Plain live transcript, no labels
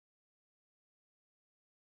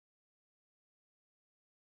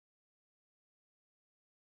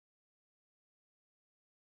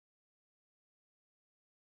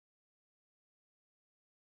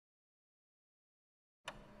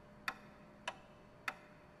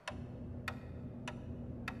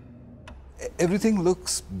everything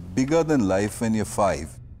looks bigger than life when you're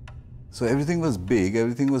 5. So everything was big,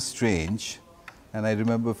 everything was strange, and I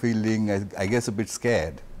remember feeling, I guess, a bit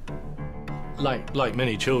scared. Like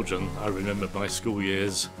many children, I remember my school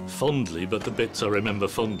years fondly, but the bits I remember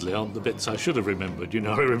fondly aren't the bits I should have remembered. You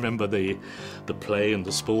know, I remember the play and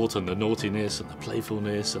the sport and the naughtiness and the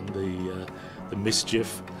playfulness and the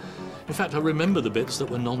mischief. In fact, I remember the bits that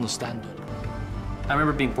were non-standard. I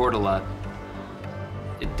remember being bored a lot.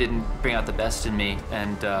 It didn't bring out the best in me,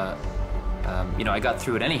 and you know, I got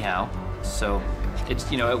through it anyhow. So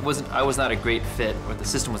it's, you know, I was not a great fit, or the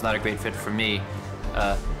system was not a great fit for me.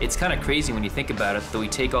 It's kind of crazy when you think about it, that we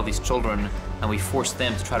take all these children and we force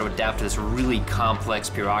them to try to adapt to this really complex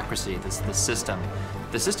bureaucracy, this system.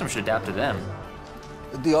 The system should adapt to them.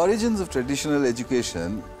 The origins of traditional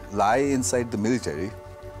education lie inside the military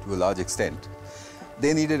to a large extent.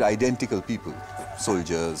 They needed identical people,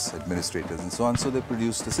 soldiers, administrators, and so on, so they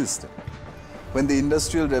produced a system. When the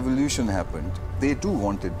Industrial Revolution happened, they too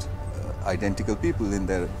wanted identical people in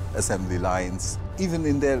their assembly lines, even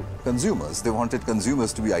in their consumers. They wanted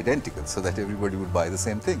consumers to be identical so that everybody would buy the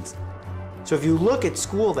same things. So if you look at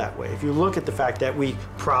school that way, if you look at the fact that we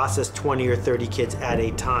process 20 or 30 kids at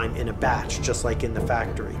a time in a batch, just like in the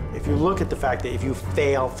factory. If you look at the fact that if you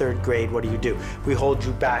fail 3rd grade, what do? We hold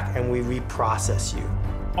you back and we reprocess you.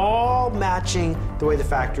 All matching the way the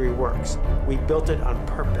factory works. We built it on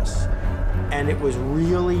purpose, and it was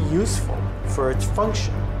really useful for its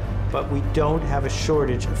function. But we don't have a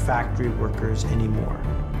shortage of factory workers anymore.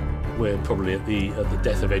 We're probably at the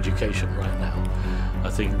death of education right now. I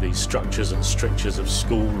think the structures and strictures of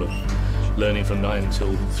school, of learning from 9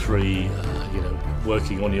 till 3, you know,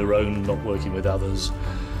 working on your own, not working with others,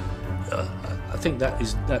 I think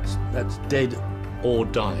that's dead or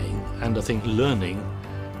dying. And I think learning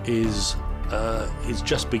is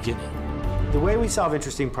just beginning. The way we solve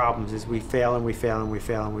interesting problems is we fail and we fail and we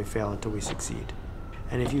fail and we fail until we succeed.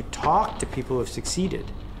 And if you talk to people who have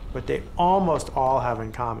succeeded, what they almost all have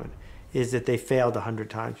in common is that they failed 100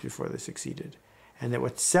 times before they succeeded. And that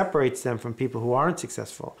what separates them from people who aren't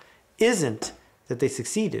successful isn't that they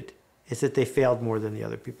succeeded, it's that they failed more than the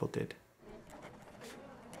other people did.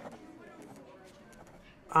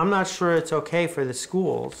 I'm not sure it's okay for the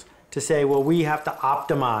schools to say, well, we have to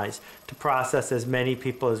optimize to process as many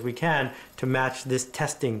people as we can to match this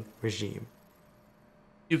testing regime.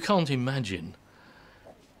 You can't imagine,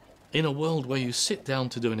 in a world where you sit down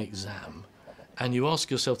to do an exam and you ask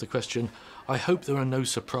yourself the question, I hope there are no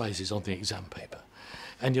surprises on the exam paper.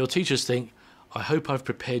 And your teachers think, I hope I've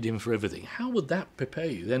prepared him for everything. How would that prepare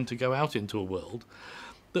you then to go out into a world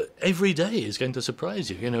that every day is going to surprise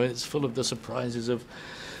you? You know, it's full of the surprises of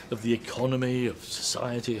the economy, of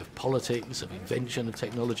society, of politics, of invention, of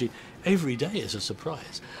technology. Every day is a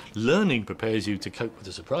surprise. Learning prepares you to cope with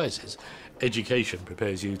the surprises. Education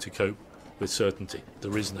prepares you to cope with certainty.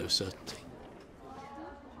 There is no certainty.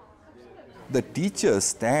 The teacher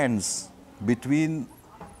stands between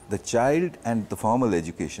the child and the formal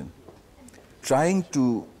education, trying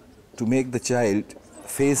to make the child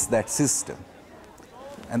face that system.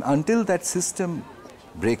 And until that system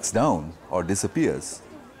breaks down or disappears,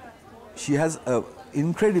 she has an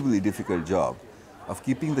incredibly difficult job of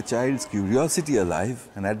keeping the child's curiosity alive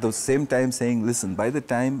and at the same time saying, listen, by the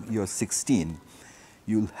time you're 16,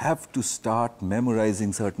 you'll have to start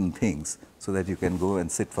memorizing certain things so that you can go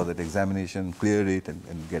and sit for that examination, clear it,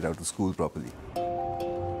 and get out of school properly.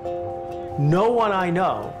 No one I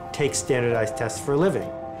know takes standardized tests for a living.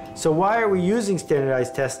 So why are we using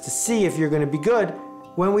standardized tests to see if you're going to be good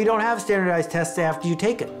when we don't have standardized tests after you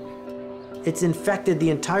take it? It's infected the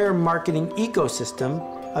entire marketing ecosystem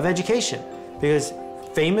of education, because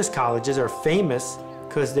famous colleges are famous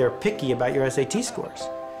because they're picky about your SAT scores.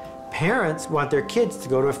 Parents want their kids to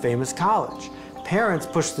go to a famous college. Parents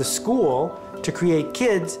push the school to create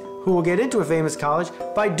kids who will get into a famous college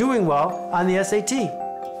by doing well on the SAT,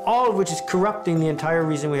 all of which is corrupting the entire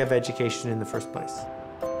reason we have education in the first place.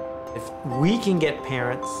 If we can get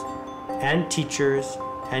parents and teachers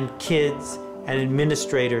and kids and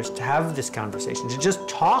administrators to have this conversation, to just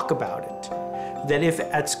talk about it, that if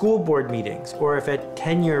at school board meetings or if at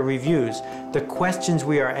tenure reviews, the questions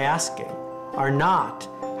we are asking are not,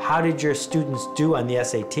 how did your students do on the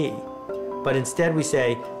SAT? But instead we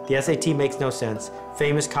say, the SAT makes no sense,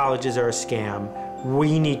 famous colleges are a scam,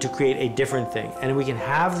 we need to create a different thing. And we can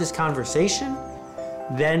have this conversation,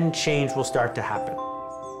 then change will start to happen.